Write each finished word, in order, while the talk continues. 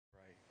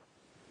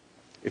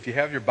If you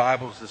have your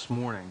Bibles this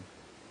morning,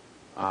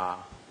 we're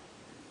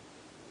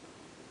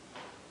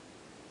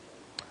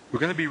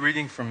going to be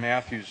reading from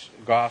Matthew's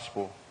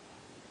Gospel,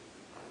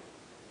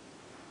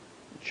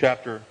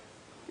 chapter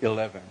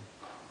 11.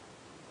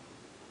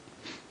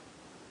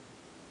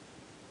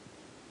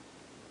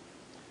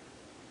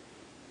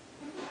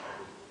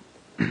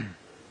 We're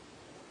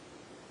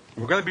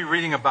going to be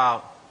reading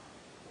about,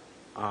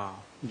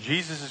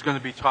 Jesus is going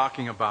to be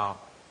talking about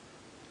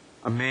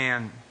a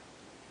man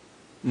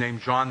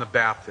named John the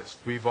Baptist.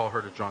 We've all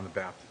heard of John the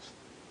Baptist.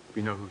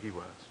 We know who he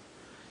was.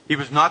 He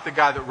was not the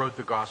guy that wrote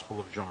the Gospel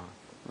of John.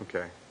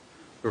 Okay.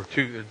 There were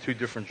two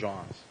different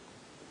Johns.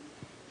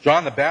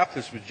 John the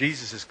Baptist was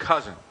Jesus'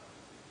 cousin.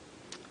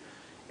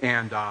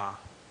 And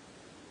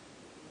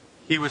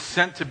he was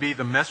sent to be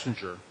the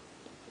messenger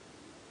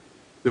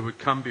that would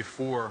come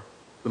before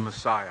the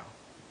Messiah.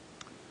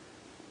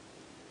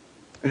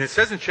 And it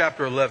says in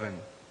chapter 11,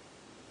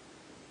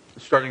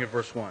 starting at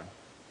verse 1,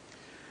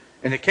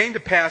 "And it came to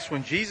pass,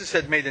 when Jesus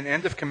had made an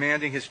end of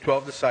commanding his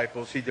 12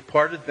 disciples, he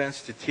departed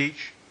thence to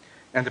teach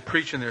and to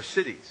preach in their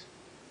cities.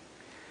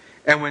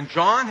 And when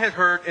John had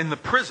heard in the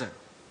prison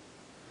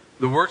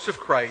the works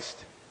of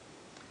Christ,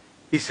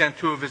 he sent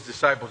 2 of his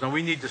disciples." And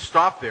we need to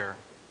stop there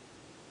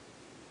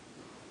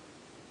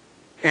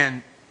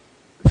and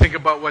think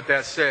about what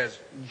that says.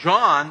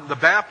 John the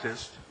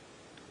Baptist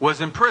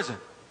was in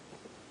prison.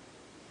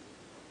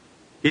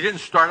 He didn't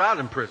start out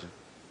in prison.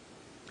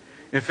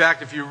 In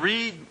fact, if you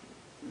read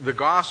the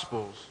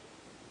Gospels,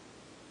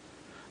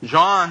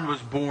 John was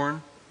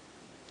born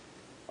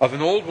of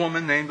an old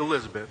woman named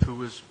Elizabeth, who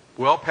was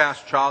well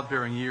past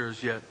childbearing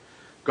years, yet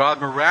God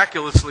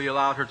miraculously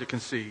allowed her to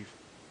conceive.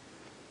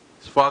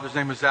 His father's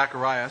name was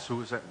Zacharias, who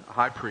was a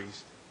high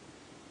priest.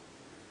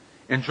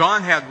 And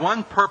John had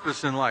one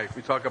purpose in life.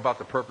 We talk about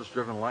the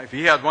purpose-driven life.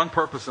 He had one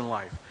purpose in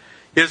life.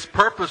 His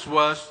purpose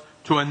was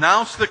to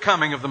announce the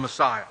coming of the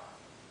Messiah.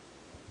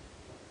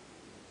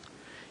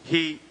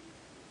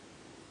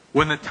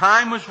 When the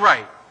time was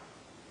right,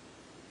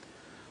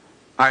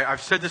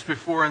 I've said this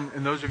before,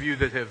 and those of you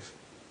that have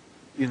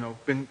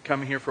been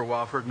coming here for a while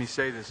have heard me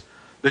say this.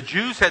 The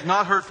Jews had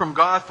not heard from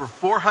God for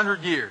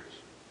 400 years.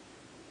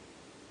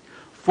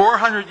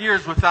 400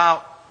 years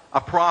without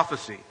a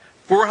prophecy.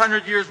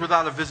 400 years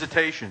without a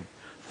visitation.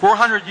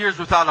 400 years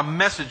without a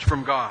message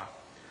from God.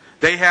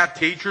 They had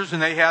teachers,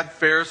 and they had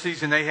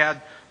Pharisees, and they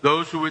had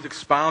those who would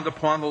expound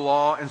upon the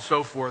law and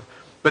so forth.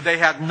 But they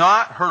had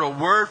not heard a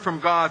word from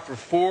God for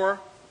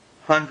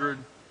 400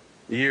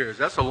 years.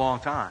 That's a long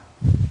time.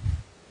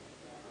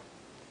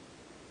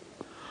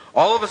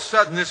 All of a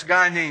sudden, this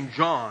guy named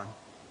John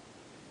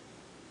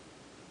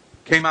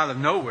came out of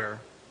nowhere,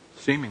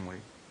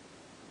 seemingly,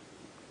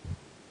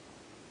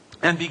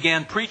 and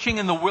began preaching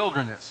in the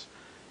wilderness.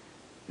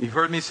 You've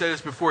heard me say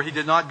this before. He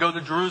did not go to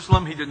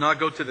Jerusalem. He did not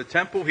go to the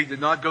temple. He did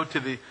not go to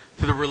the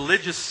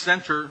religious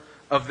center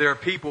of their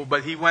people,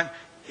 but he went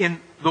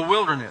in the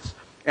wilderness.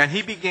 And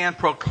he began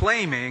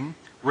proclaiming,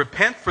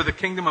 "Repent, for the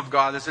kingdom of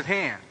God is at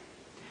hand."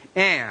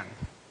 And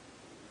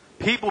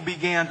people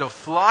began to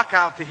flock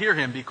out to hear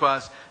him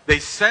because they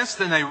sensed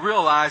and they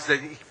realized that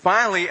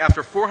finally,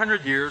 after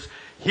 400 years,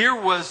 here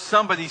was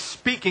somebody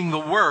speaking the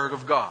word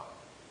of God.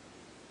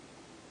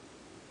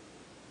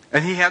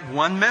 And he had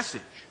one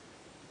message: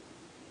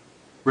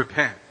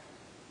 repent,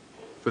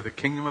 for the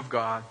kingdom of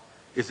God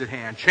is at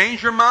hand.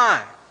 Change your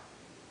mind.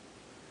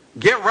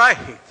 Get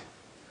right.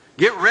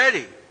 Get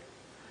ready.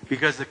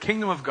 Because the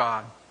kingdom of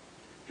God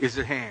is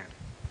at hand.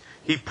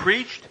 He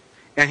preached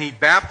and he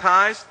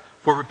baptized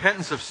for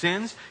repentance of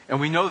sins.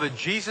 And we know that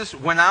Jesus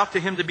went out to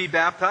him to be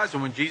baptized.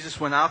 And when Jesus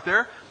went out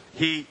there,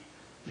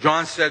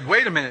 John said,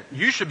 "Wait a minute,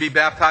 you should be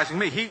baptizing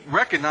me." He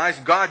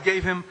recognized God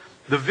gave him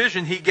the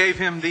vision. He gave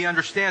him the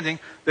understanding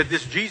that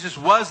this Jesus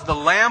was the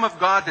Lamb of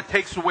God that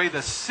takes away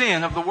the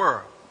sin of the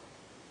world.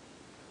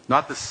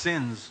 Not the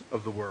sins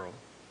of the world,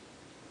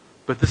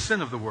 but the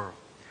sin of the world.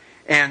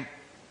 And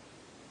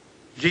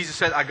Jesus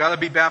said, "I got to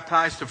be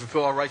baptized to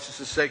fulfill all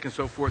righteousness' sake," and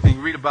so forth. And you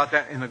read about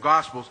that in the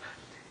Gospels.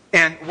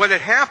 And what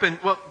had happened,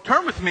 well,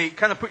 turn with me,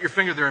 kind of put your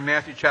finger there in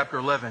Matthew chapter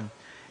 11,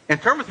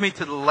 and turn with me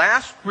to the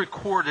last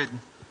recorded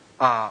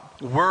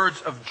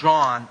words of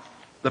John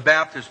the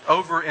Baptist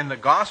over in the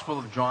Gospel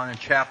of John in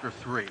chapter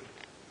 3.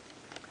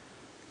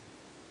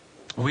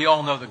 We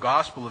all know the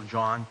Gospel of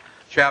John,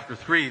 chapter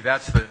 3.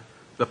 That's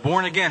the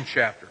born-again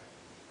chapter.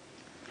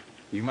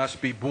 You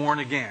must be born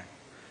again.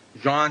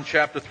 John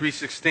chapter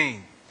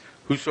 3:16.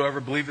 "Whosoever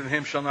believeth in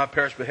him shall not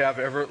perish but have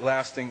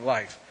everlasting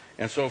life,"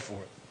 and so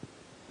forth.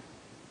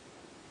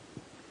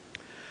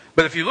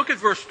 But if you look at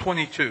verse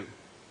 22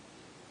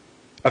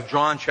 of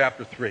John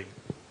chapter 3.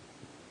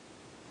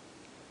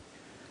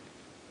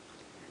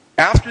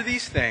 "After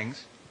these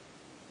things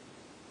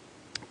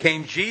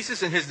came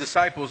Jesus and his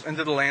disciples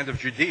into the land of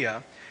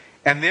Judea,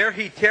 and there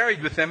he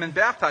tarried with them and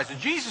baptized." And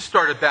Jesus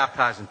started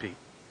baptizing people.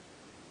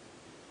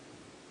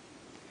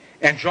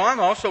 "And John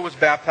also was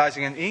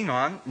baptizing in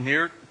Enon,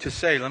 near to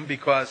Salem,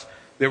 because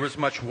there was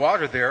much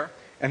water there,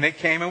 and they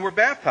came and were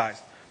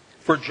baptized.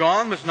 For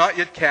John was not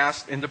yet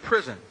cast into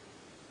prison.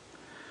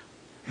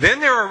 Then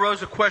there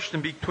arose a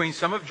question between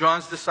some of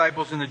John's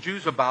disciples and the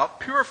Jews about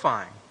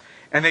purifying.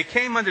 And they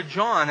came unto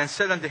John and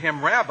said unto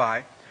him,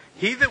 Rabbi,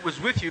 he that was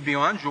with you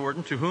beyond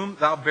Jordan, to whom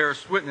thou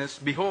bearest witness,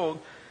 behold,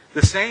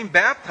 the same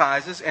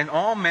baptizes, and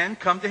all men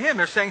come to him.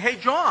 They're saying, hey,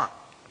 John,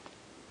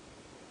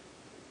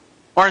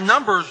 our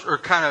numbers are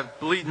kind of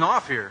bleeding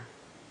off here,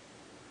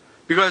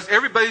 because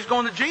everybody's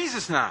going to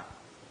Jesus now.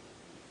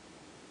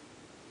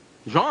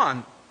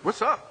 John,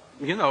 what's up?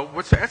 You know,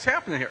 what's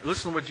happening here?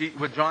 Listen to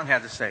what John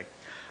had to say.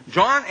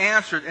 John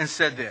answered and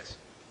said this,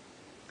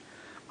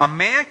 a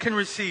man can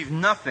receive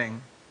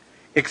nothing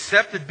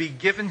except it be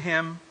given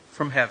him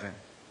from heaven.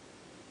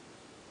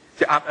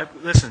 See,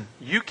 listen,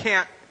 you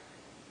can't,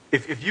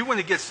 if you want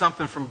to get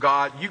something from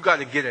God, you got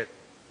to get it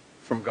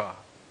from God.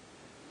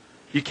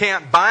 You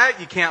can't buy it,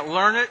 you can't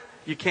learn it,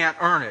 you can't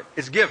earn it.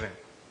 It's given.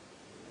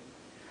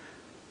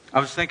 I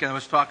was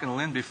talking to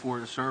Lynn before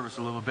the service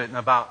a little bit and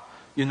about,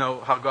 you know,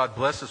 how God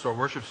blessed us, our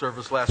worship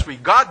service last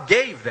week. God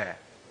gave that.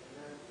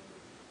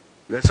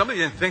 Somebody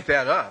didn't think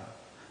that up.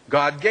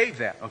 God gave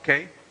that,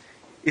 okay?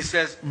 It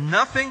says,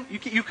 nothing,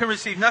 you can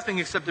receive nothing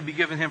except to be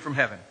given him from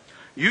heaven.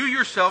 You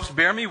yourselves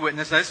bear me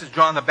witness. Now, this is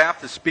John the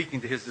Baptist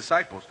speaking to his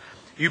disciples.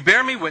 You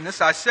bear me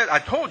witness. I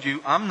told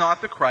you, I'm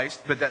not the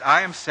Christ, but that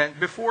I am sent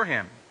before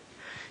him.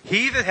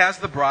 He that has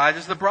the bride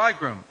is the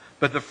bridegroom.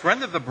 But the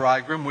friend of the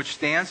bridegroom, which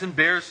stands and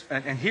bears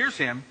and hears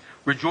him,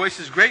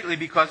 rejoices greatly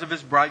because of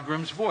his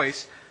bridegroom's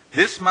voice.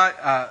 Thus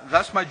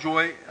my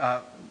joy,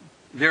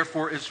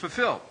 therefore, is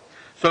fulfilled.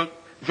 So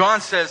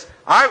John says,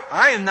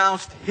 I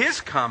announced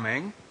his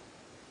coming.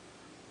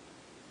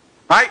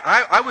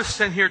 I was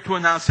sent here to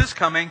announce his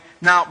coming.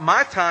 Now,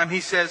 my time, he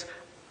says,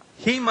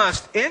 he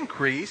must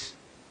increase,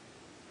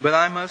 but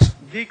I must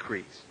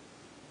decrease.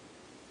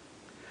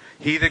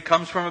 He that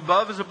comes from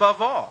above is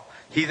above all.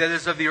 He that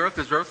is of the earth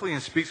is earthly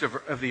and speaks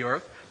of the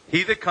earth.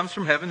 He that comes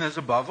from heaven is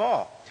above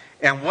all.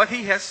 And what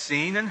he has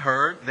seen and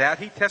heard, that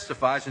he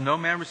testifies, and no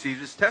man receives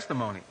his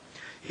testimony.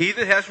 He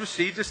that has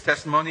received his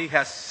testimony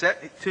has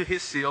set to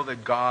his seal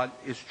that God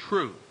is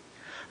true.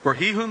 For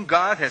he whom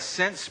God has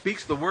sent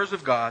speaks the words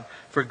of God,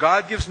 for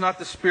God gives not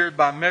the Spirit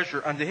by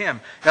measure unto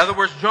him. In other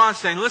words, John's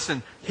saying,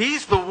 listen,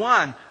 he's the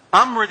one.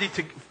 I'm ready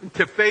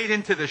to fade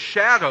into the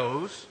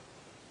shadows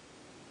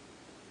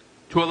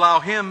to allow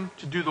him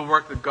to do the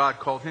work that God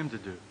called him to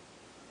do.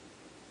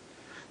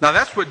 Now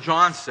that's what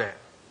John said,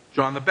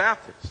 John the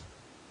Baptist.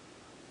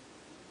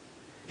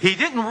 He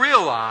didn't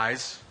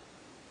realize,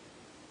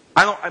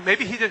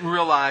 maybe he didn't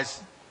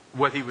realize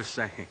what he was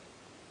saying.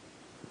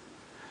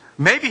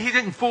 Maybe he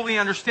didn't fully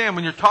understand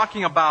when you're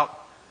talking about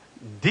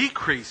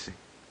decreasing.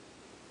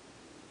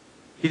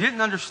 He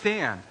didn't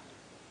understand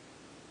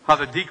how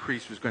the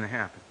decrease was going to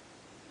happen.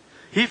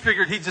 He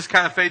figured he'd just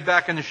kind of fade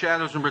back in the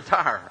shadows and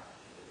retire.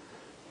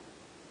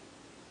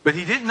 But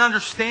he didn't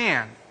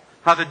understand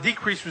how the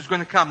decrease was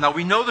going to come. Now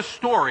we know the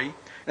story,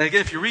 and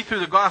again, if you read through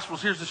the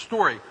Gospels, here's the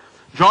story.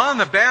 John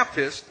the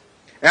Baptist,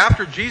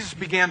 after Jesus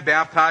began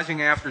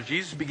baptizing, after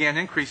Jesus began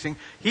increasing,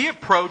 he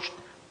approached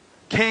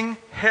King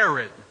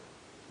Herod,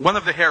 one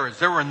of the Herods.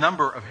 There were a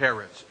number of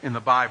Herods in the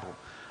Bible.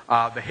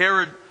 The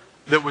Herod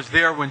that was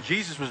there when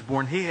Jesus was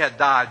born, he had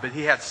died, but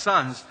he had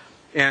sons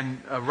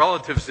and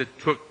relatives that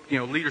took,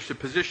 leadership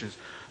positions.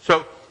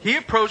 So he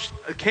approached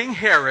King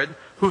Herod,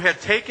 who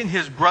had taken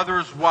his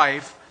brother's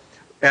wife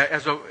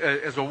as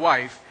a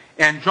wife,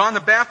 and John the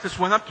Baptist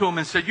went up to him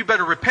and said, you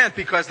better repent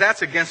because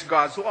that's against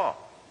God's law.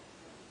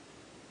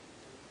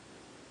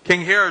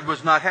 King Herod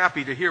was not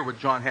happy to hear what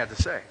John had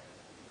to say.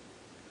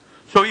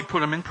 So he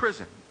put him in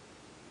prison.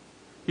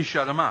 He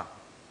shut him up.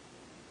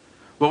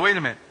 Well, wait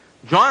a minute.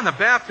 John the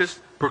Baptist,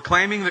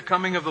 proclaiming the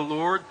coming of the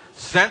Lord,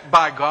 sent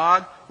by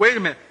God. Wait a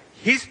minute.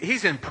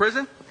 He's in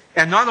prison.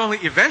 And not only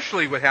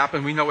eventually what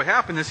happened, we know what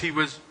happened is he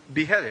was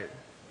beheaded.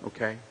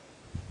 Okay?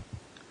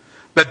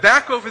 But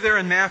back over there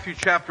in Matthew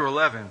chapter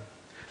 11,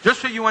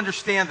 just so you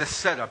understand the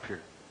setup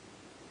here.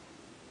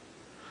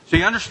 So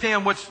you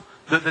understand what's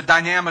the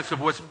dynamics of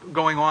what's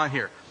going on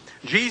here.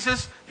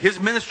 Jesus, his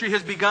ministry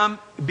has begun,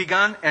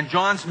 and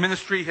John's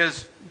ministry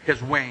has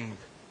waned.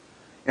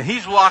 And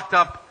he's locked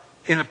up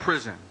in a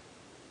prison.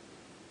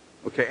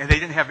 Okay, and they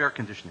didn't have air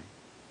conditioning.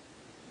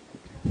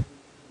 Okay.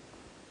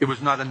 It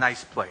was not a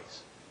nice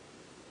place.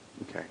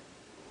 Okay.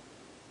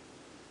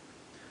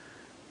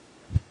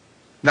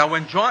 Now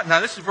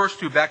this is verse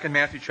 2 back in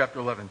Matthew chapter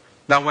 11.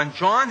 Now when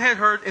John had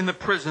heard in the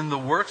prison the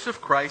works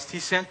of Christ, he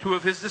sent 2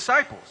 of his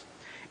disciples.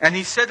 And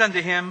he said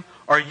unto him,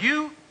 are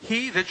you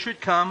he that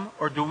should come,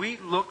 or do we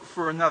look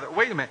for another?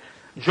 Wait a minute.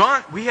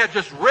 John, we had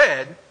just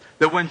read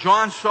that when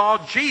John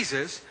saw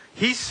Jesus,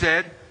 he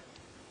said,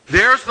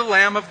 there's the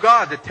Lamb of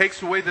God that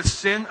takes away the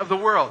sin of the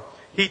world.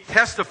 He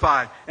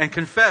testified and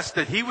confessed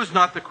that he was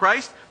not the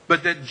Christ,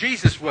 but that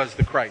Jesus was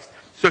the Christ.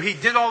 So he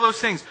did all those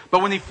things.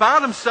 But when he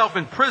found himself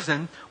in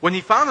prison, when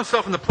he found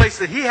himself in the place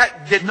that he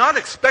did not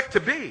expect to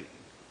be,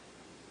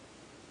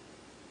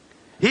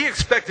 he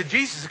expected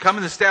Jesus to come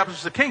and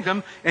establish the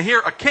kingdom, and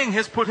here a king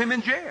has put him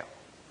in jail.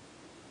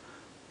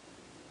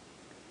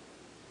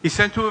 He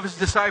sent 2 of his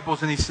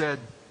disciples and he said,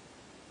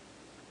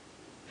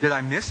 did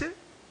I miss it?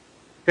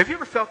 Have you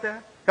ever felt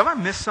that? Have I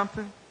missed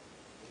something?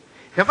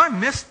 Did I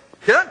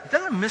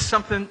miss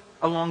something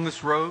along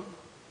this road?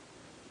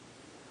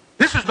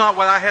 This is not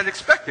what I had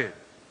expected.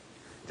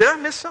 Did I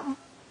miss something?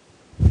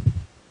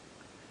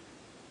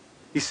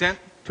 He sent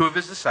two of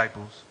his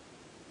disciples.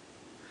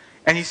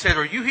 And he said,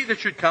 "Are you he that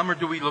should come, or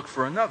do we look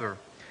for another?"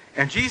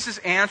 And Jesus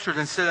answered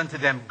and said unto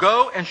them,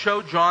 "Go and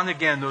show John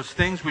again those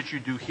things which you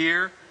do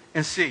hear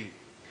and see."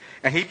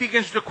 And he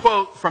begins to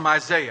quote from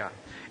Isaiah.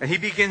 And he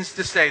begins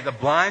to say, "The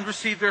blind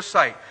receive their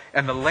sight,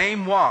 and the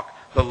lame walk.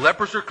 The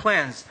lepers are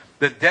cleansed.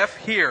 The deaf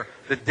hear.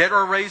 The dead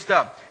are raised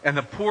up. And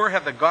the poor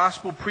have the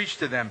gospel preached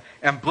to them.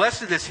 And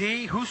blessed is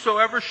he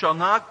whosoever shall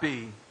not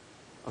be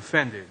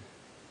offended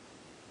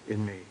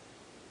in me."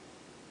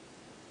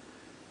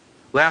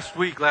 Last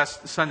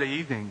Sunday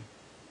evening,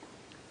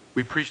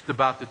 we preached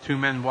about the two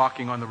men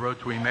walking on the road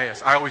to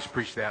Emmaus. I always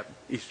preach that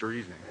Easter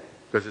evening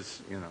because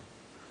it's,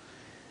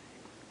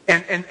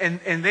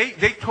 And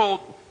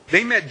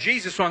they met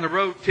Jesus on the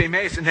road to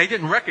Emmaus, and they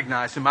didn't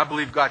recognize him. I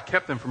believe God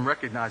kept them from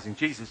recognizing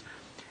Jesus.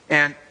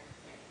 And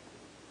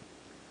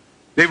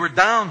they were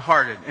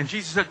downhearted. And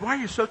Jesus said, "Why are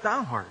you so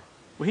downhearted?"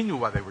 Well, he knew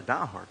why they were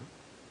downhearted.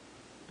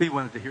 But he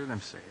wanted to hear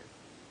them say it.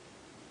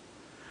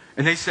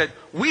 And they said,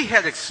 "We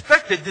had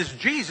expected this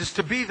Jesus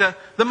to be the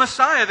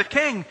Messiah, the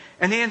King,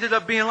 and he ended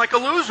up being like a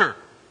loser.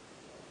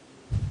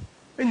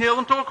 They nailed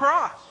him to a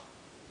cross.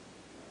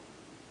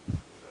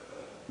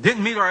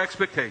 Didn't meet our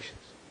expectations."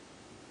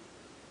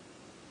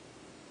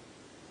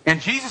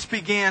 And Jesus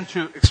began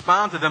to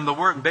expound to them the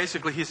word, and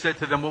basically he said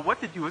to them, "Well,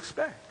 what did you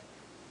expect?"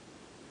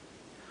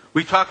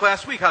 We talked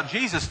last week how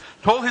Jesus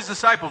told his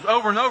disciples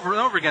over and over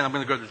and over again, "I'm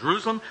going to go to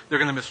Jerusalem. They're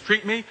going to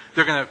mistreat me.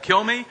 They're going to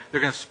kill me. They're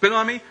going to spit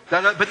on me."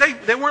 But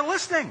they weren't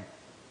listening.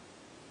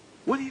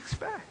 What do you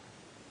expect?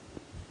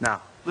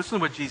 Now, listen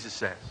to what Jesus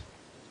says.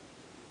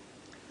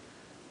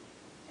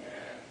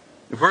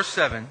 In verse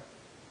 7,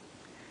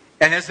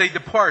 "And as they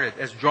departed,"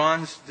 as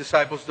John's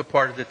disciples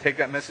departed to take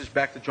that message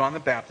back to John the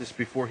Baptist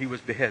before he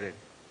was beheaded,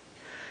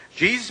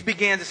 Jesus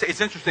began to say, it's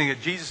interesting that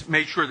Jesus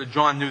made sure that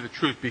John knew the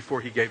truth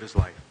before he gave his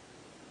life.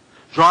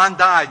 John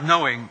died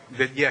knowing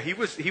that, he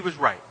was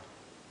right.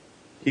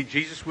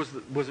 Jesus was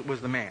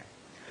the man.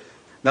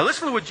 Now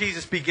listen to what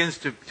Jesus begins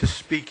to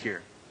speak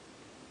here.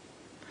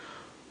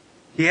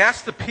 He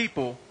asked the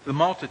people, the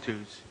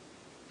multitudes,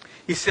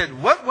 he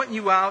said, "What went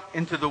you out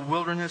into the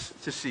wilderness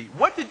to see?"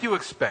 What did you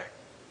expect?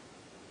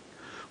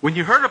 When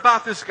you heard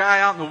about this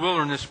guy out in the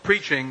wilderness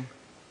preaching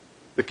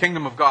the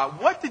kingdom of God,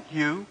 what did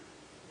you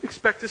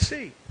expect to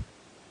see?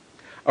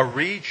 A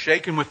reed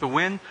shaken with the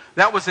wind?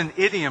 That was an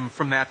idiom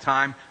from that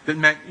time that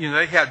meant,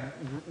 they had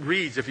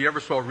reeds. If you ever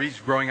saw reeds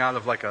growing out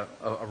of like a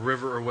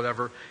river or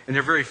whatever, and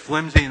they're very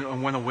flimsy,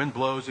 and when the wind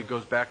blows, it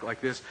goes back like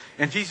this.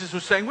 And Jesus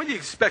was saying, what do you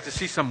expect, to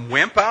see some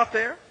wimp out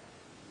there?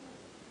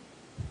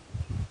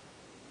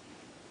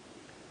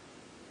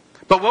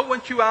 But what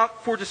went you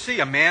out for to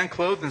see? A man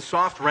clothed in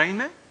soft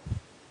raiment?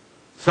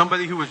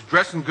 Somebody who was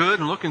dressing good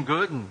and looking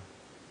good? And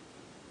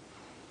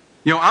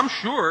I'm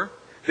sure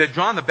that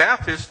John the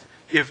Baptist,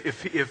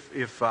 if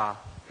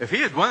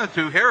he had wanted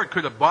to, Herod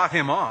could have bought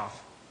him off.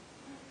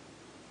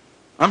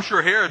 I'm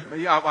sure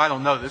Herod, I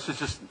don't know, this is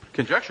just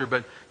conjecture,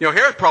 but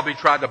Herod probably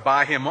tried to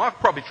buy him off,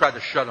 probably tried to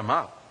shut him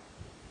up.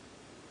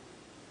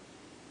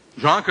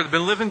 John could have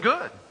been living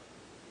good.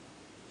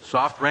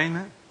 Soft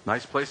raiment,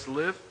 nice place to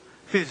live.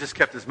 If he had just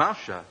kept his mouth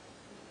shut.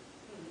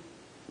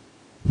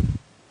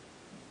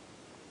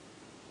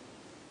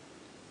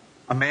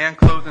 A man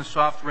clothed in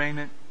soft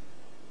raiment.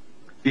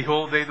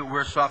 Behold, they that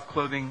wear soft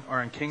clothing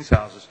are in kings'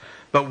 houses.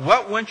 But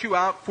what went you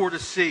out for to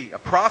see? A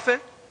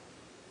prophet?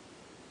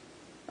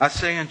 I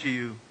say unto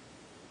you,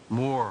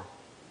 more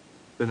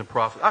than a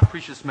prophet. I've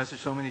preached this message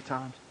so many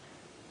times.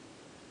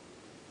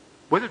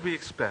 What did we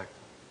expect?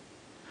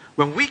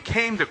 When we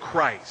came to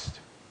Christ,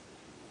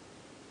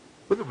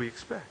 what did we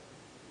expect?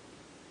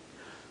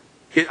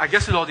 I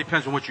guess it all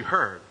depends on what you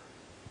heard.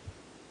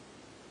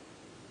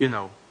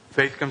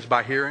 Faith comes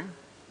by hearing,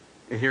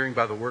 and hearing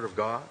by the Word of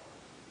God.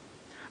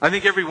 I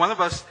think every one of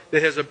us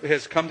that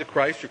has come to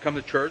Christ or come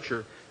to church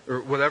or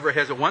whatever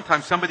has at one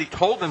time, somebody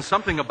told them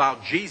something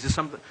about Jesus.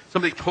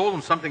 Somebody told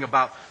them something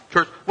about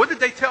church. What did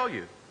they tell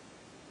you?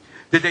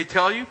 Did they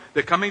tell you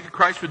that coming to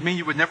Christ would mean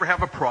you would never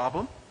have a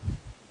problem?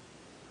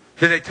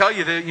 Did they tell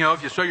you that,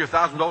 if you sow your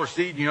 $1,000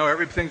 seed,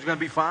 everything's going to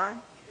be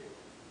fine?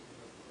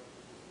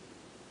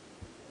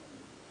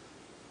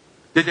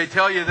 Did they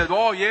tell you that,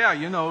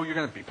 you're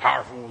going to be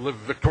powerful, live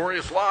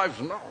victorious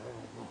lives? No.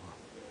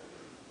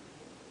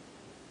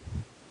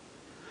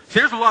 See,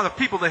 there's a lot of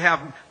people that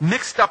have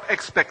mixed up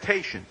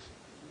expectations.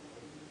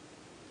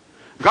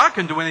 God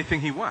can do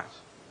anything He wants.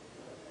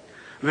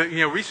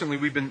 Recently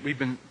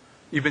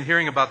you've been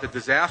hearing about the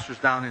disasters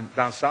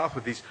down south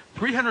with these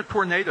 300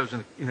 tornadoes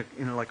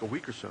in like a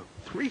week or so.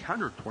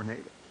 300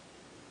 tornadoes.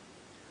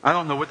 I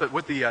don't know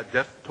what the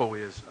death toll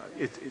is.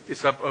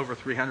 It's up over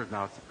 300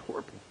 now. It's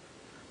horrible.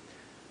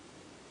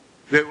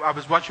 I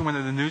was watching one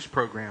of the news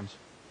programs,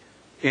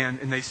 and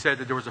they said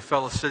that there was a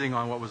fellow sitting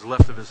on what was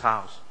left of his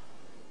house.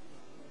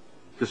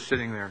 Just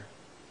sitting there.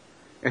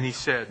 And he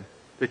said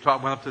They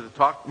went up to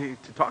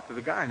talk to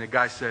the guy, and the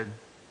guy said,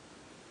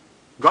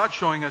 God's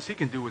showing us he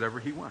can do whatever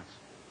he wants.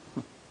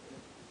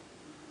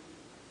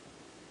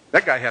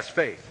 That guy has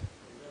faith.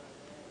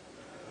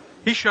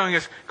 He's showing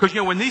us, because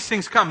when these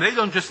things come, they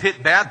don't just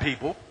hit bad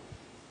people.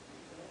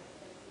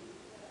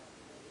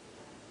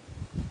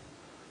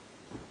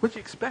 What do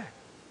you expect?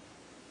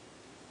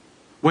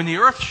 When the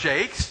earth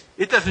shakes,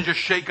 it doesn't just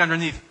shake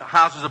underneath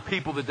houses of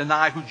people that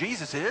deny who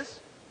Jesus is.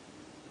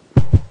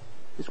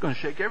 It's going to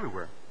shake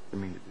everywhere. I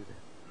mean to do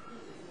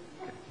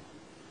that. Okay.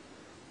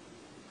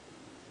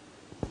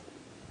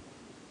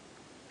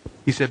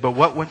 He said, but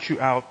what went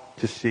you out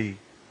to see?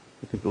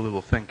 I think the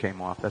little thing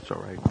came off. That's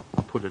all right.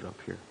 I'll put it up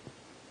here.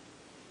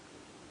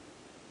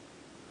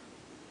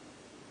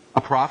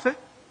 A prophet?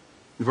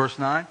 Verse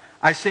 9.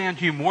 I say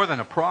unto you more than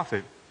a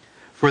prophet.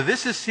 For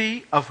this is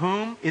he of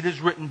whom it is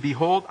written,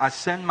 Behold, I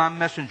send my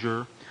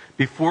messenger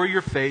before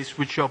your face,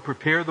 which shall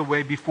prepare the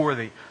way before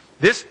thee.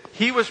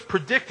 He was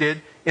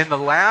predicted in the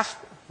last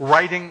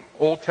writing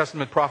Old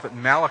Testament prophet,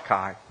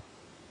 Malachi.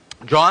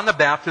 John the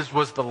Baptist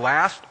was the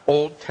last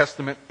Old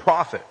Testament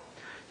prophet.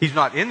 He's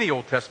not in the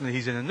Old Testament,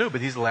 he's in the New,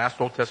 but he's the last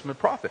Old Testament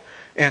prophet.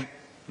 And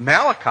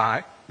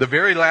Malachi, the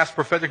very last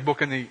prophetic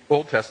book in the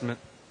Old Testament,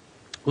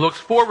 looks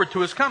forward to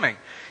his coming.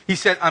 He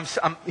said,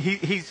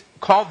 he's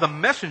called the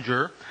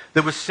messenger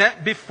that was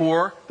sent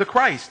before the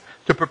Christ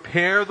to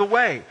prepare the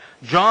way.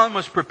 John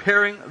was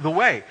preparing the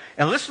way.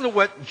 And listen to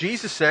what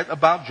Jesus said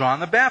about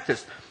John the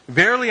Baptist.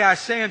 Verily I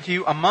say unto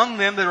you, among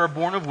them that are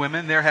born of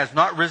women, there has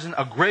not risen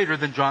a greater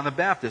than John the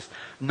Baptist.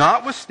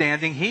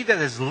 Notwithstanding, he that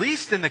is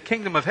least in the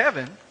kingdom of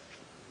heaven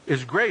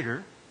is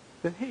greater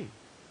than he.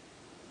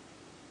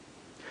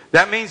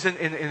 That means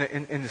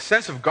in the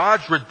sense of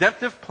God's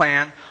redemptive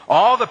plan,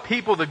 all the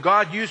people that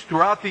God used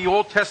throughout the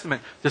Old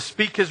Testament to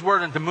speak His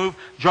word and to move,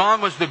 John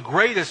was the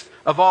greatest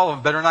of all of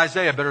them. Better than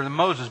Isaiah, better than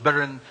Moses, better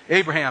than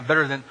Abraham,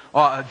 better than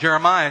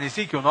Jeremiah and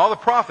Ezekiel and all the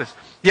prophets.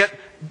 Yet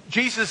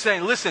Jesus is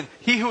saying, listen,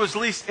 he who is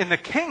least in the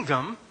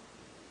kingdom,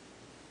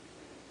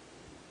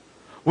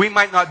 we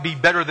might not be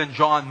better than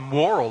John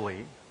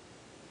morally,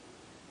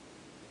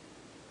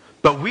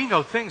 but we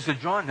know things that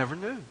John never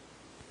knew.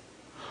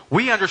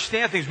 We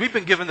understand things. We've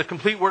been given the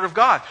complete Word of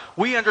God.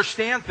 We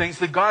understand things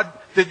that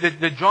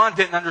that John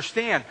didn't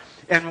understand.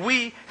 And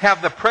we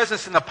have the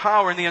presence and the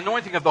power and the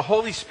anointing of the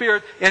Holy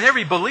Spirit in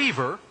every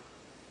believer,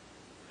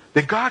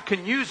 that God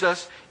can use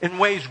us in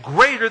ways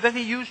greater than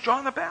He used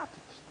John the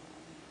Baptist.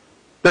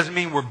 Doesn't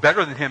mean we're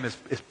better than him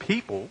as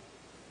people,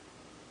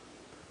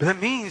 but it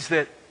means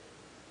that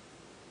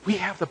we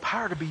have the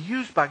power to be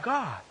used by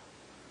God.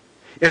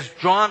 As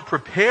John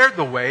prepared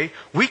the way,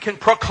 we can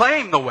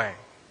proclaim the way.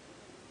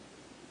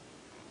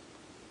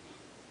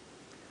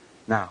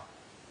 Now,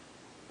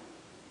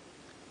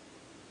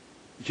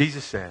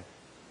 Jesus said,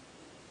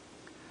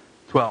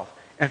 12,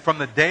 and from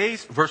the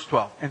days, verse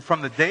 12, and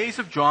from the days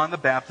of John the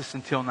Baptist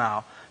until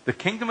now, the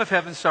kingdom of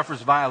heaven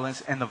suffers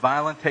violence, and the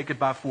violent take it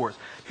by force.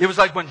 It was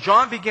like when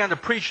John began to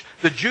preach,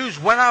 the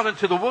Jews went out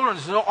into the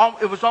wilderness.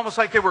 It was almost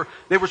like they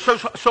were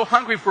so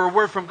hungry for a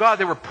word from God,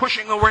 they were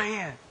pushing their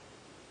way in.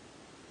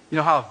 You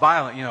know how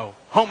violent,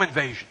 home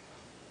invasion.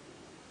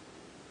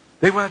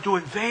 They wanted to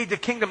invade the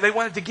kingdom. They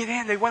wanted to get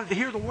in. They wanted to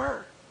hear the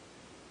word.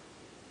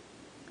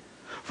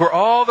 For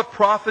all the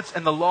prophets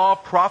and the law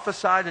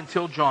prophesied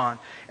until John.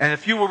 And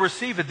if you will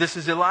receive it, this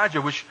is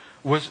Elijah, which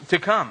was to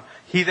come.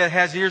 He that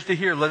has ears to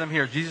hear, let him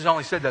hear. Jesus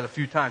only said that a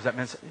few times. That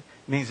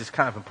means it's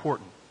kind of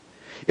important.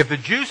 If the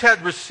Jews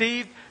had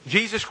received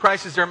Jesus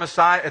Christ as their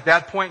Messiah at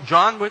that point,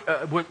 John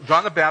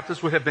the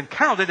Baptist would have been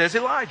counted as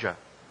Elijah,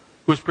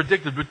 who was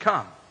predicted would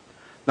come.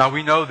 Now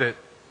we know that,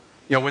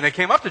 when they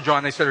came up to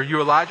John, they said, "Are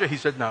you Elijah?" He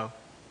said, "No."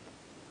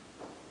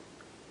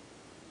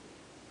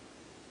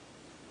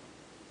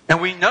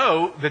 And we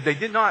know that they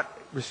did not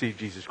receive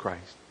Jesus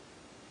Christ.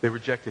 They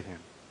rejected Him.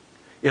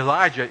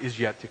 Elijah is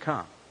yet to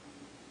come.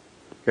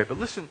 Okay, but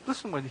listen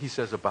what he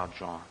says about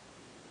John.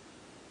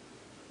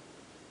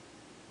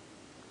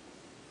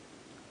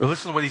 Or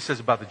listen to what he says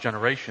about the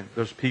generation,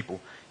 those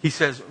people. He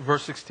says,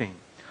 verse 16,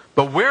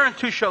 "But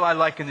whereunto shall I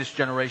liken this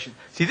generation?"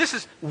 See,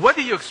 what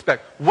do you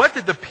expect? What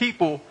did the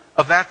people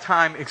of that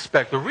time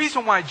expect? The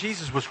reason why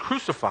Jesus was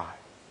crucified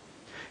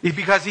is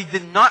because He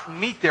did not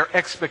meet their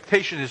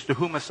expectation as to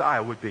who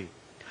Messiah would be.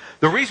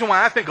 The reason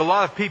why I think a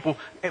lot of people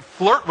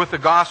flirt with the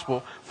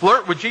gospel,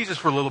 flirt with Jesus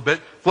for a little bit,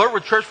 flirt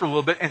with church for a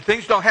little bit, and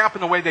things don't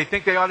happen the way they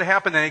think they ought to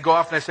happen, and they go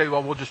off and they say,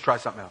 "Well, we'll just try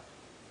something else."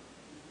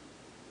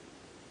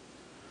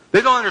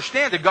 They don't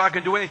understand that God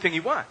can do anything He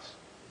wants.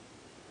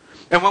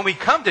 And when we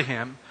come to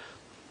Him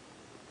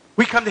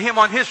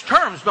on His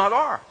terms, not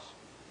ours.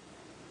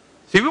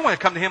 See, we want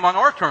to come to Him on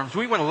our terms.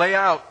 We want to lay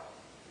out,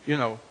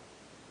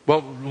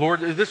 well,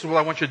 Lord, this is what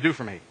I want you to do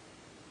for me.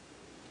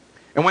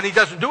 And when He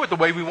doesn't do it the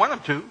way we want Him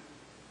to,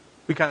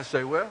 we kind of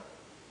say, well,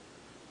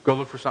 go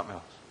look for something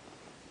else.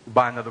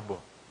 Buy another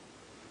book.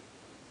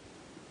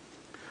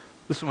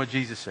 Listen to what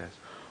Jesus says.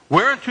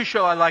 "Whereunto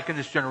shall I liken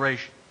this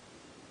generation?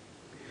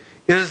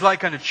 It is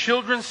like unto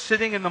children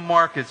sitting in the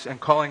markets and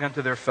calling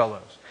unto their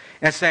fellows,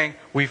 and saying,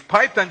 we've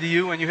piped unto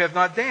you and you have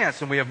not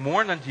danced, and we have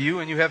mourned unto you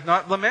and you have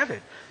not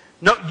lamented.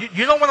 No,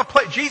 you don't want to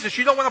play, Jesus,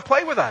 you don't want to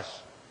play with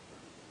us.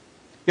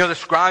 You know, the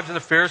scribes and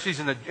the Pharisees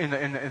and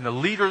the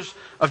leaders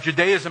of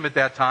Judaism at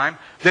that time,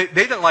 they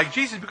didn't like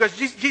Jesus because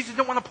Jesus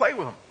didn't want to play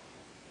with them.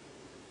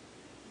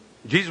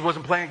 Jesus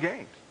wasn't playing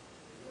games.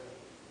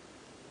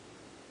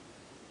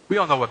 We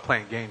all know what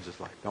playing games is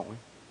like, don't we?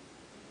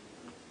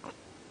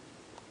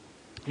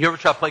 You ever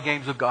try to play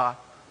games with God?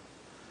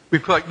 We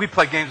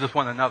play games with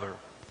one another.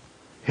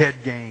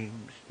 Head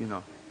games, you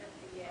know.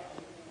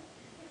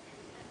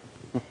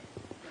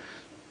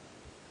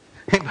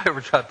 Anybody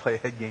ever try to play a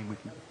head game with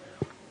you?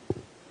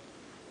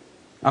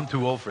 I'm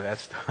too old for that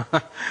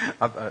stuff.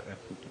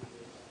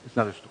 It's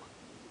another story.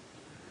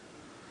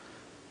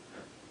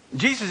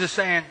 Jesus is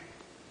saying,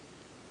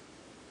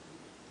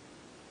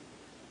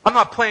 I'm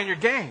not playing your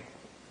game.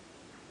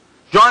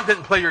 John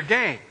didn't play your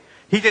game.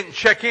 He didn't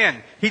check in.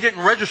 He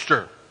didn't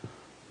register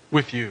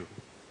with you.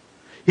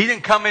 He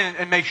didn't come in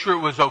and make sure it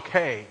was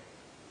okay.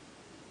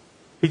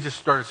 He just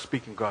started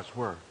speaking God's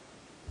word.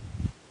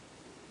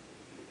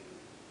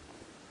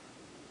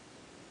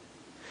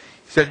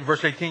 He said in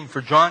verse 18,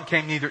 for John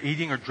came neither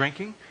eating or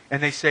drinking,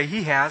 and they say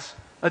he has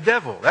a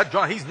devil. That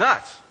John, he's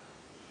nuts.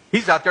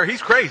 He's out there,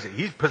 he's crazy.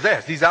 He's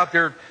possessed. He's out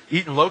there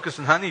eating locusts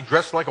and honey,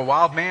 dressed like a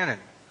wild man.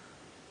 And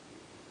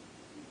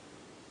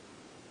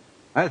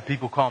I had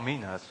people call me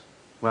nuts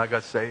when I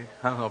got saved.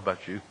 I don't know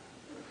about you.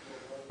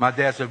 My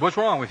dad said, what's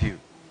wrong with you?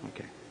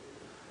 Okay.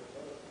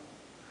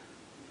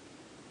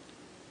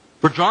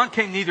 For John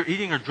came neither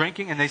eating or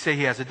drinking, and they say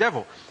he has a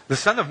devil. The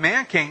Son of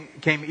Man came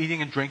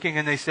eating and drinking,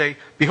 and they say,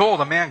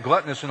 behold, a man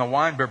gluttonous and a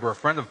winebibber, a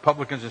friend of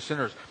publicans and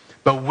sinners.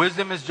 But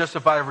wisdom is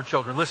justified of her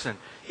children. Listen,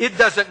 it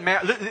doesn't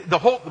matter.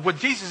 What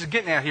Jesus is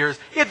getting at here is,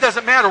 it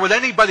doesn't matter what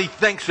anybody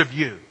thinks of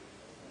you.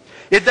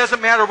 It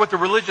doesn't matter what the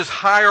religious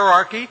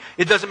hierarchy,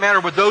 it doesn't matter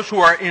what those who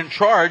are in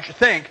charge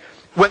think.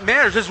 What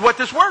matters is what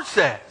this word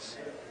says.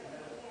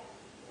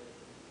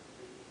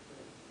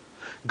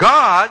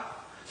 God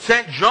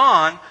sent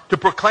John to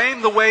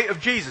proclaim the way of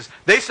Jesus.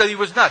 They said he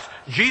was nuts.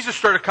 Jesus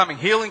started coming,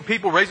 healing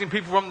people, raising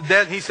people from the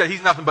dead, and he said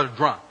he's nothing but a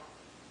drunk.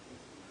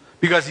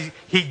 Because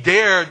he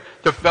dared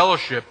to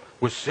fellowship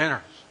with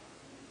sinners.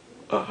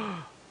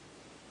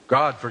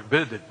 God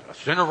forbid that a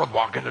sinner would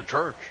walk into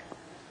church.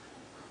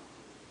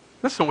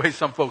 That's the way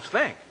some folks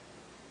think.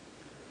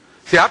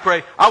 See,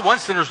 I want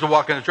sinners to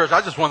walk into church.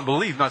 I just want to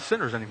believe, not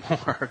sinners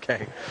anymore.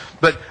 Okay,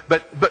 but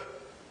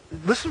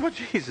listen to what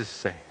Jesus is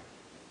saying.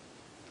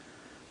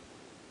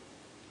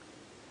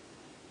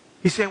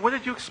 He's saying, what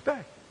did you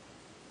expect?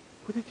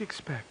 What did you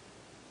expect?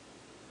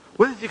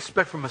 What did you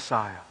expect from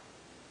Messiah?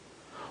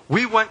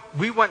 We want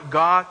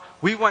God,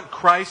 we want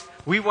Christ,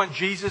 we want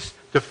Jesus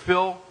to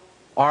fill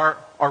our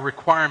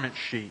requirement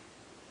sheet,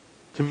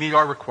 to meet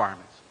our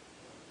requirements.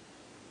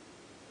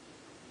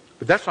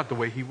 But that's not the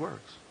way he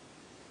works.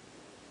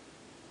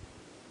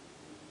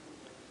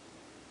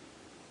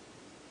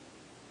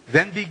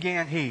 Then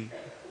began he,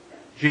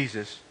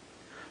 Jesus,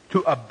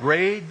 to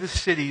upbraid the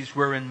cities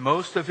wherein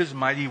most of his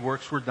mighty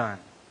works were done,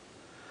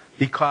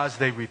 because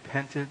they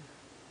repented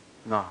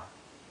not.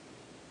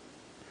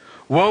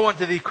 Woe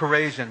unto thee,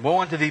 Chorazin! Woe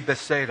unto thee,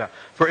 Bethsaida!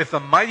 For if the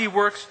mighty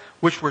works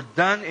which were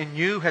done in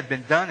you had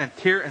been done in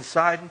Tyre and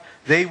Sidon,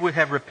 they would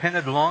have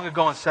repented long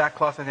ago in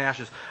sackcloth and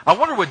ashes. I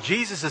wonder what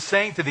Jesus is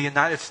saying to the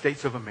United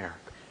States of America.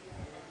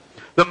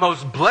 The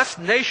most blessed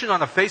nation on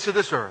the face of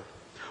this earth.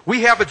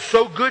 We have it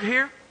so good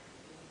here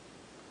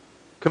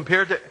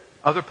compared to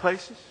other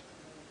places.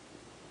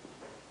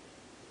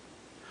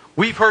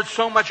 We've heard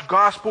so much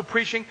gospel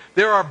preaching.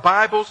 There are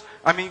Bibles.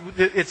 I mean,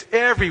 it's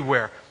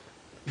everywhere.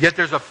 Yet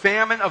there's a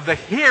famine of the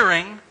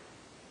hearing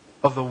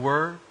of the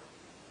Word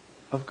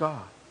of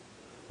God.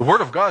 The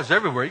Word of God is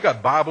everywhere. You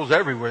got Bibles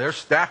everywhere. They're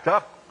stacked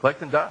up,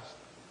 collecting dust.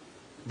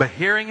 But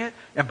hearing it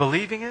and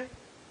believing it?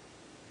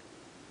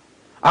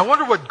 I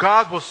wonder what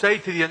God will say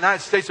to the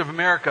United States of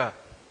America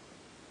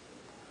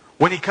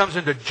when he comes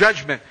into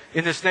judgment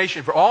in this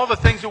nation for all the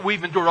things that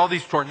we've endured, all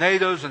these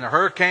tornadoes and the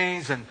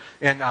hurricanes and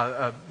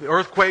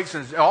earthquakes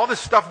and all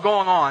this stuff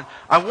going on.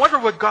 I wonder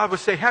what God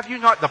would say. Have you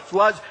not, the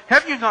floods,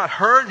 have you not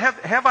heard?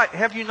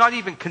 Have you not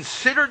even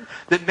considered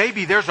that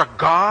maybe there's a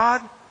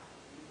God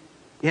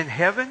in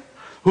heaven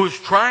who is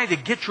trying to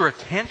get your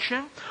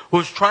attention, who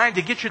is trying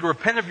to get you to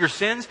repent of your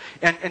sins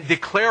and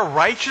declare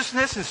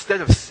righteousness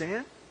instead of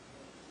sin?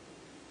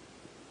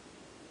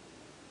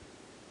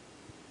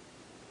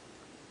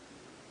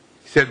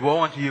 He said, woe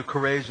unto you,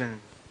 Chorazin,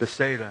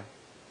 Bethsaida!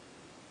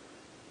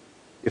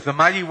 If the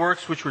mighty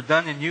works which were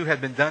done in you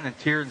had been done in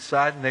Tyre and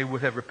Sidon, they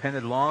would have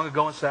repented long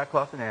ago in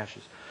sackcloth and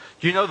ashes.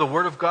 Do you know the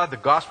Word of God, the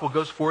gospel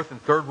goes forth in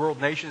third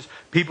world nations,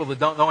 people that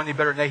don't know any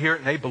better, and they hear it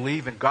and they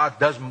believe, and God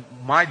does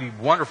mighty,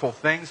 wonderful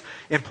things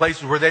in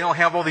places where they don't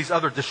have all these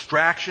other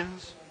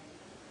distractions.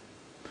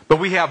 But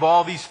we have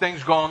all these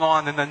things going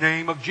on in the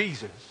name of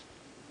Jesus.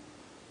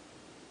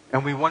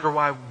 And we wonder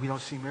why we don't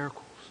see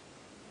miracles.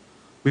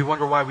 We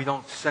wonder why we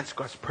don't sense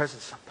God's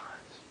presence sometimes.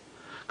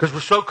 Because we're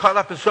so caught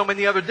up in so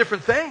many other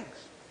different things.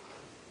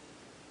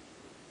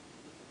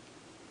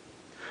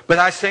 But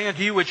I say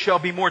unto you, it shall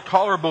be more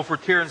tolerable for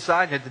Tyre and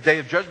Sidon at the day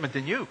of judgment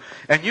than you.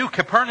 And you,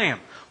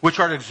 Capernaum, which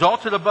art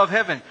exalted above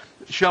heaven,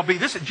 shall be...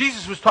 This,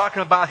 Jesus was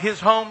talking about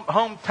his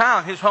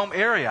hometown, his home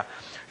area.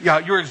 Yeah,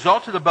 you're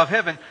exalted above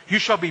heaven. You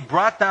shall be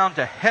brought down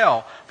to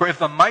hell. For if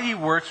the mighty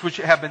works which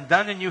have been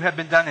done in you have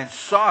been done in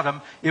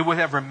Sodom, it would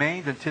have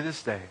remained unto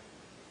this day.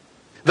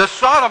 The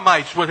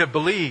Sodomites would have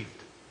believed.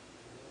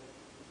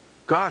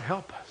 God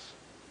help us.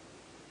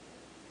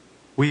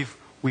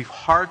 We've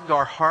hardened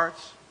our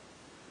hearts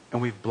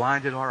and we've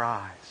blinded our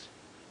eyes.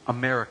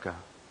 America,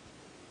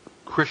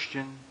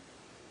 Christian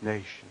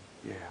nation.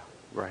 Yeah,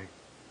 right.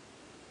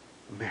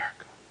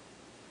 America.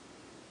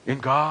 In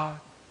God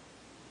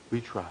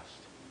we trust.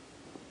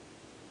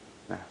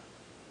 Now,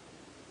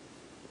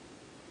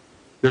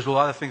 there's a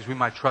lot of things we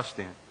might trust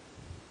in.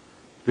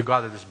 The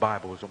God of this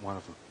Bible isn't one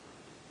of them.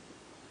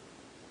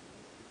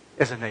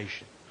 As a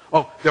nation.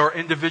 Oh, there are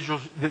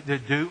individuals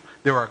that do.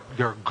 There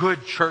are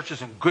good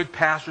churches and good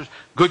pastors,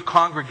 good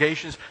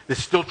congregations that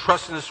still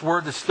trust in this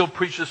Word, that still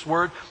preach this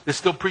Word, that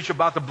still preach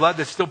about the blood,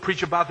 that still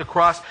preach about the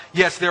cross.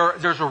 Yes,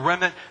 there's a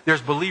remnant.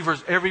 There's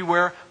believers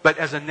everywhere. But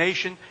as a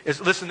nation,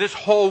 listen, this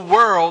whole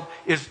world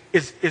is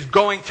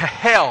going to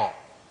hell.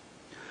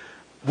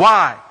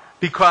 Why?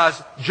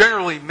 Because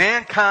generally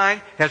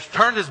mankind has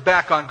turned his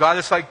back on God.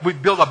 It's like we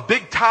built a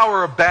big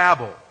Tower of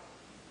Babel.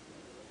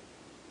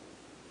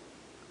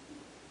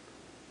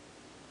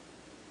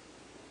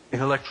 In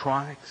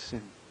electronics,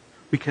 and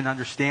we can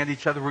understand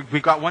each other.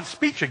 We got one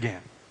speech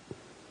again.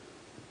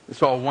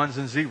 It's all ones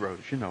and zeros,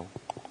 you know.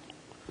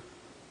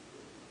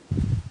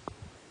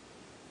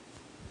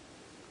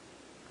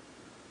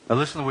 Now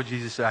listen to what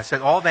Jesus said. I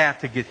said all that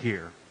to get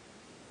here.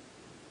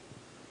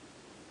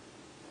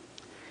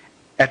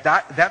 At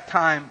that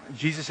time,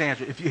 Jesus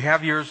answered, if you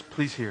have ears,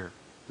 please hear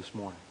this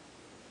morning.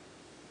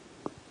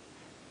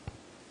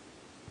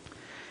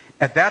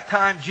 At that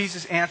time,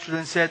 Jesus answered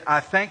and said, I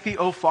thank thee,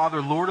 O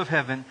Father, Lord of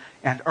heaven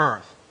and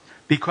earth,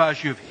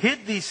 because you have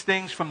hid these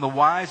things from the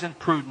wise and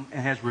prudent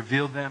and has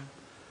revealed them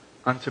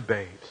unto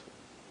babes.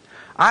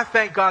 I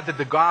thank God that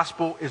the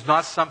gospel is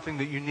not something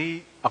that you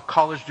need a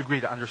college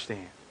degree to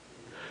understand.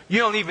 You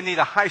don't even need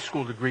a high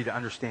school degree to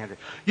understand it.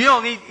 You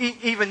don't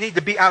even need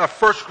to be out of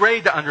first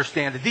grade to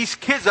understand it. These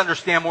kids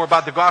understand more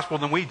about the gospel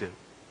than we do.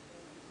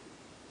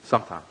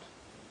 Sometimes.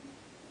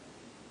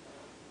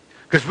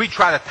 Because we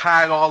try to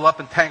tie it all up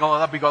and tangle it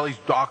up. We got all these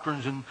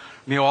doctrines and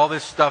all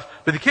this stuff.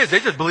 But the kids, they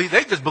just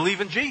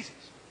believe in Jesus.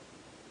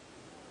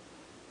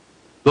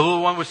 The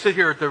little one would sit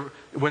here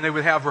when they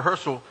would have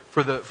rehearsal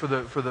for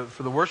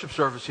the worship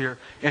service here,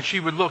 and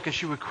she would look and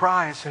she would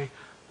cry and say,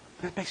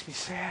 "That makes me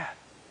sad."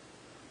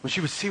 When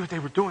she would see what they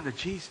were doing to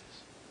Jesus.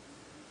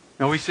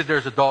 Now we sit there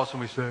as adults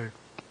and we say,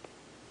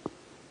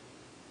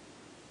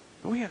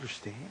 "Don't we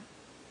understand?"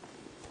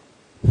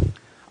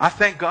 I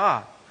thank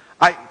God.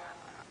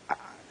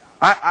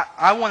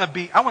 I want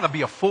to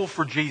be a fool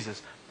for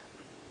Jesus.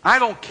 I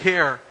don't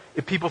care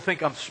if people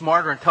think I'm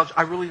smart or intelligent.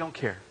 I really don't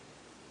care.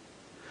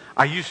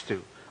 I used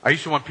to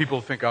want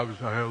people to think I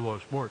had a lot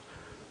of smarts.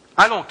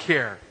 I don't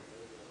care.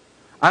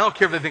 I don't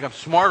care if they think I'm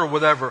smart or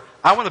whatever.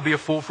 I want to be a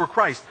fool for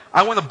Christ.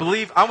 I want to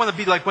believe. I want to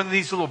be like one of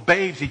these little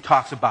babes he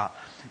talks about.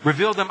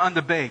 Reveal them unto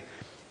babe.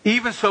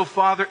 Even so,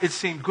 Father, it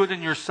seemed good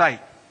in your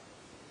sight.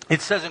 It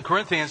says in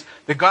Corinthians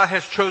that God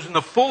has chosen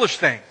the foolish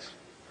things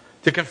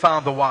to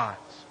confound the wise.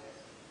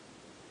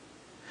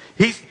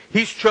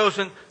 He's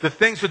chosen the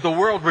things that the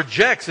world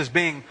rejects as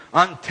being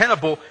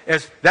untenable,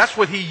 as that's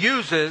what he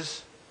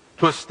uses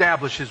to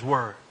establish his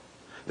word.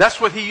 That's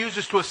what he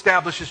uses to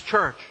establish his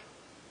church.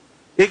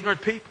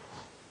 Ignorant people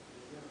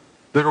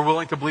that are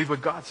willing to believe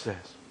what God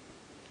says.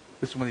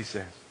 Listen what he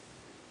says.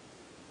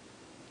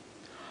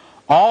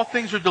 All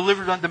things are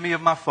delivered unto me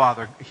of my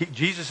Father.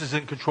 Jesus is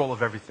in control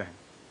of everything.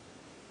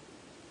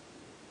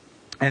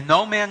 And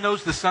no man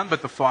knows the Son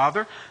but the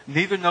Father,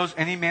 neither knows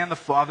any man the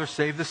Father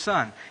save the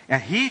Son.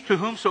 And he to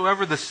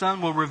whomsoever the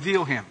Son will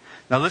reveal him.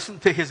 Now listen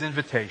to his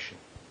invitation.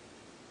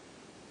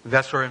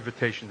 That's our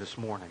invitation this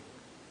morning.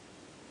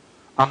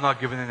 I'm not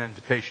giving an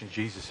invitation,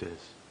 Jesus is.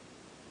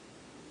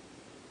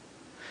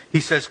 He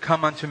says,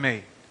 "Come unto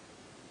me,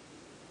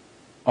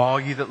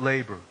 all ye that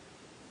labor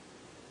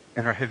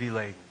and are heavy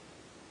laden,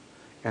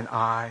 and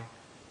I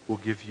will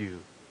give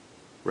you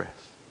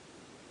rest."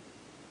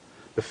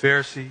 The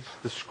Pharisees,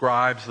 the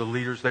scribes, the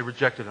leaders, they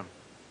rejected him.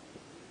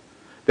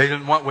 They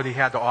didn't want what he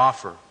had to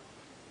offer.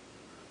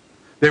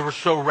 They were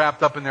so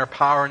wrapped up in their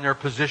power and their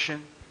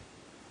position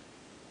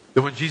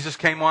that when Jesus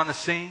came on the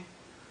scene,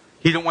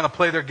 he didn't want to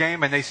play their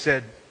game, and they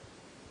said,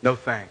 "No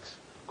thanks.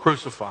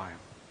 Crucify him.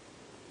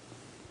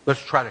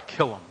 Let's try to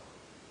kill him."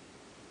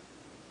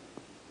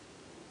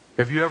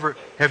 Have you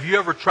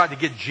ever tried to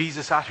get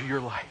Jesus out of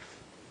your life?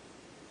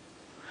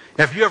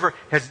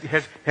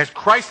 Has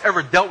Christ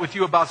ever dealt with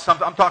you about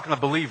something? I'm talking to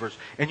believers.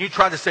 And you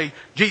try to say,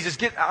 "Jesus,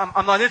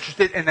 I'm not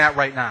interested in that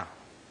right now."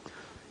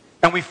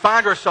 And we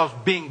find ourselves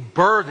being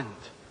burdened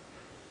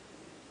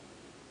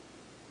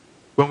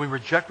when we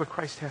reject what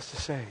Christ has to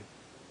say.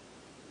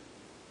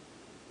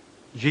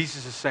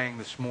 Jesus is saying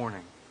this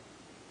morning,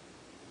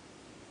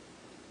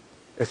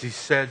 as He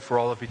said for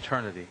all of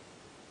eternity,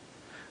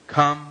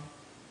 come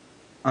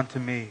unto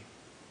me,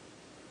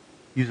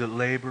 you that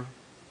labor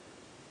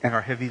and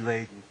are heavy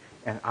laden,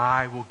 and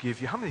I will give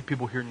you. How many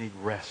people here need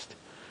rest?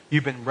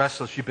 You've been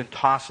restless. You've been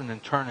tossing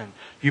and turning.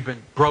 You've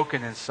been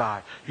broken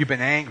inside. You've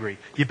been angry.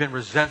 You've been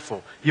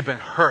resentful. You've been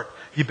hurt.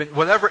 You've been,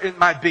 whatever it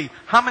might be.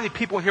 How many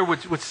people here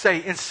would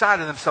say inside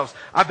of themselves,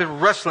 I've been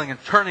wrestling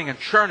and turning and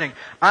churning.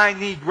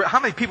 How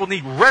many people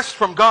need rest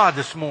from God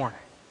this morning?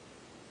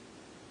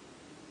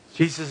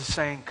 Jesus is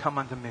saying, come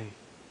unto me,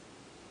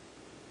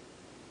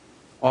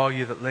 all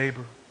you that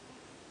labor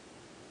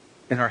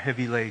and are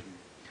heavy laden.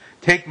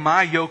 Take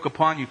my yoke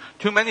upon you.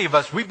 Too many of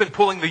us, we've been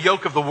pulling the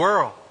yoke of the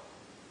world.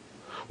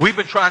 We've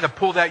been trying to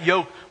pull that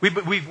yoke.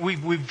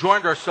 We've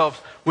joined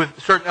ourselves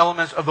with certain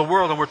elements of the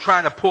world, and we're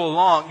trying to pull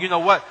along. You know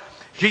what?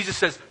 Jesus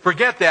says,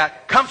 forget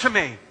that. Come to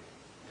me.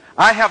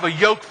 I have a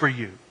yoke for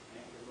you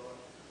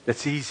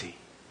that's easy.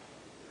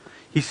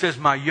 He says,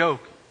 my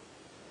yoke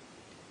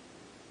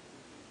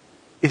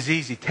is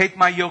easy. Take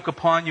my yoke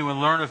upon you and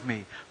learn of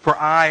me, for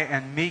I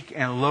am meek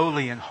and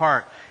lowly in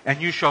heart,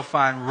 and you shall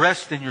find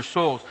rest in your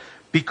souls,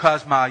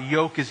 because my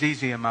yoke is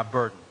easy and my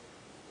burden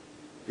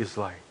is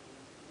light.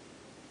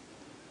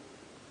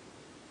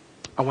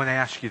 I want to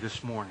ask you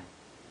this morning,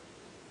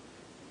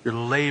 you're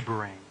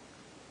laboring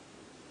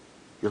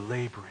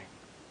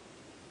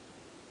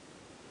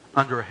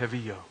under a heavy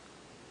yoke,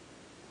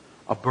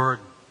 a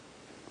burden,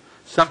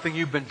 something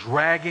you've been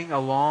dragging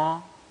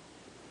along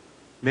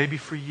maybe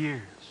for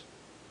years.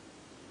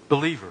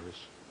 Believers,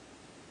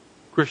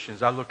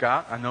 Christians, I look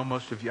out, I know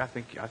most of you, I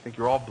think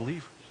you're all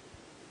believers.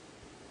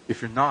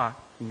 If you're not,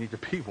 you need to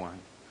be one.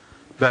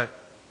 But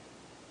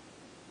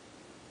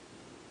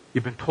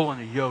you've been pulling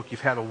a yoke. You've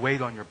had a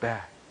weight on your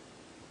back.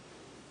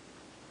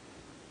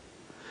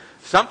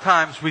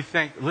 Sometimes we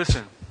think,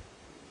 listen,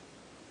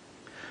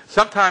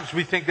 sometimes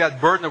we think that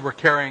burden that we're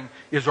carrying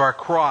is our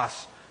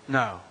cross.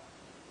 No.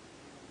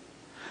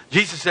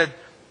 Jesus said,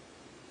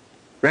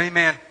 let any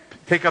man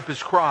take up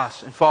his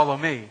cross and follow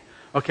me.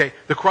 Okay,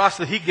 the cross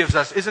that He gives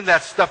us isn't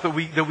that stuff that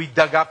we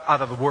dug up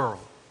out of the world.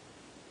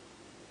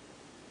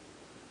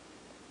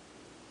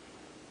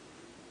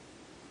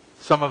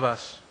 Some of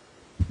us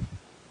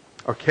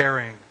are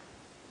carrying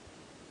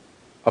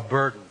a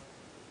burden.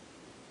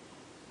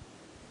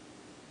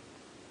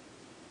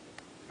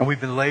 And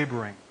we've been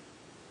laboring.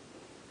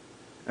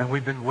 And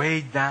we've been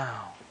weighed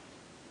down.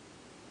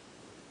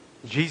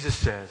 Jesus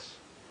says,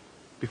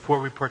 before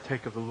we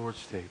partake of the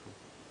Lord's table,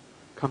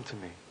 come to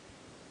me.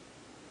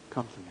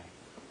 Come to me.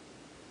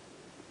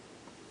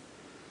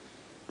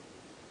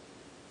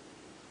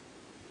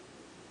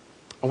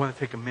 I want to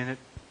take a minute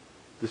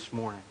this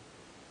morning.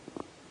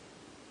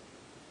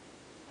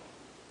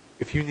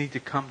 If you need to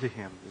come to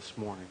Him this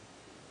morning,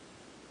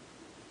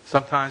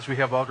 sometimes we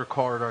have altar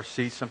call at our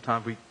seats.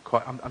 Sometimes we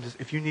call.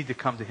 If you need to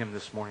come to Him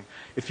this morning,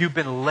 if you've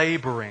been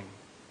laboring,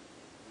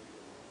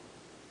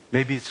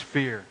 maybe it's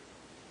fear.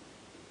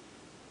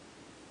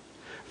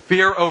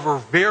 Fear over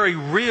very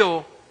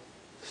real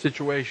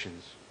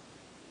situations.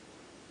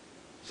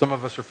 Some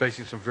of us are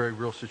facing some very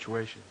real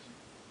situations.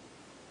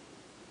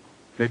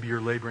 Maybe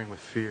you're laboring with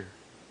fear.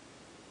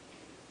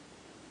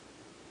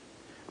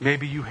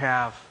 Maybe you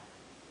have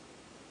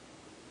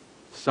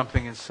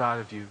something inside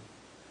of you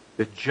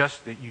that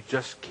you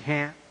just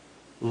can't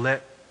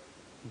let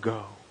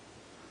go.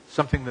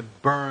 Something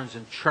that burns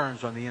and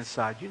churns on the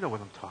inside. You know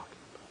what I'm talking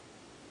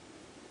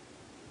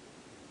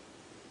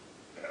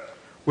about.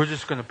 We're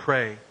just going to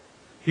pray.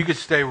 You could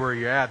stay where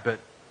you're at, but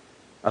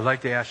I'd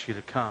like to ask you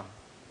to come.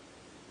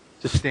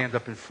 Just stand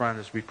up in front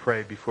as we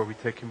pray before we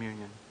take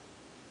communion.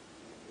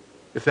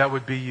 If that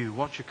would be you,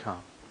 won't you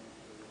come?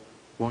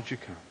 Won't you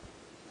come?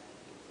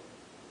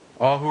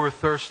 All who are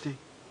thirsty,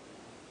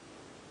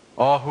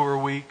 all who are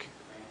weak,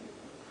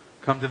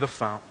 come to the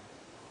fountain.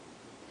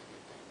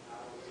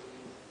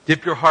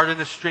 Dip your heart in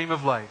the stream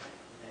of life.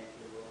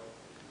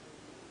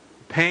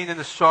 The pain and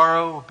the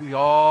sorrow will be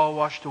all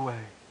washed away.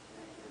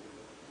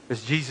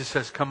 As Jesus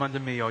says, come unto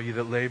me, all you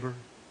that labor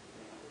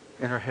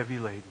and are heavy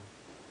laden.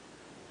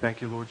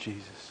 Thank you, Lord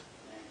Jesus.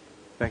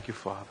 Thank you,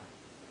 Father.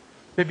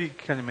 Maybe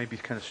kind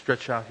of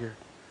stretch out here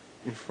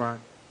in front.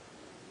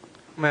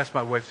 I'm going to ask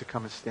my wife to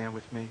come and stand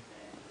with me.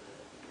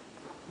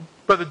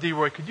 Brother D.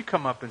 Roy, could you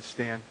come up and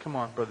stand? Come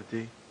on, Brother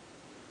D.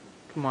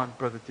 Come on,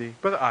 Brother D.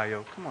 Brother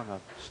Io, come on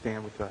up.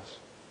 Stand with us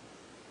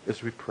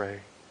as we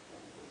pray.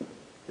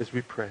 As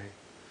we pray.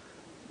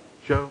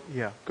 Joe,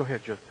 yeah, go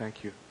ahead, Joe.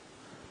 Thank you.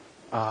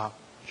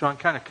 John,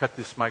 kind of cut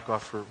this mic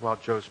off for while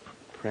Joe's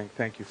praying.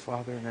 Thank you,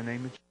 Father, in the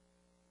name of Jesus.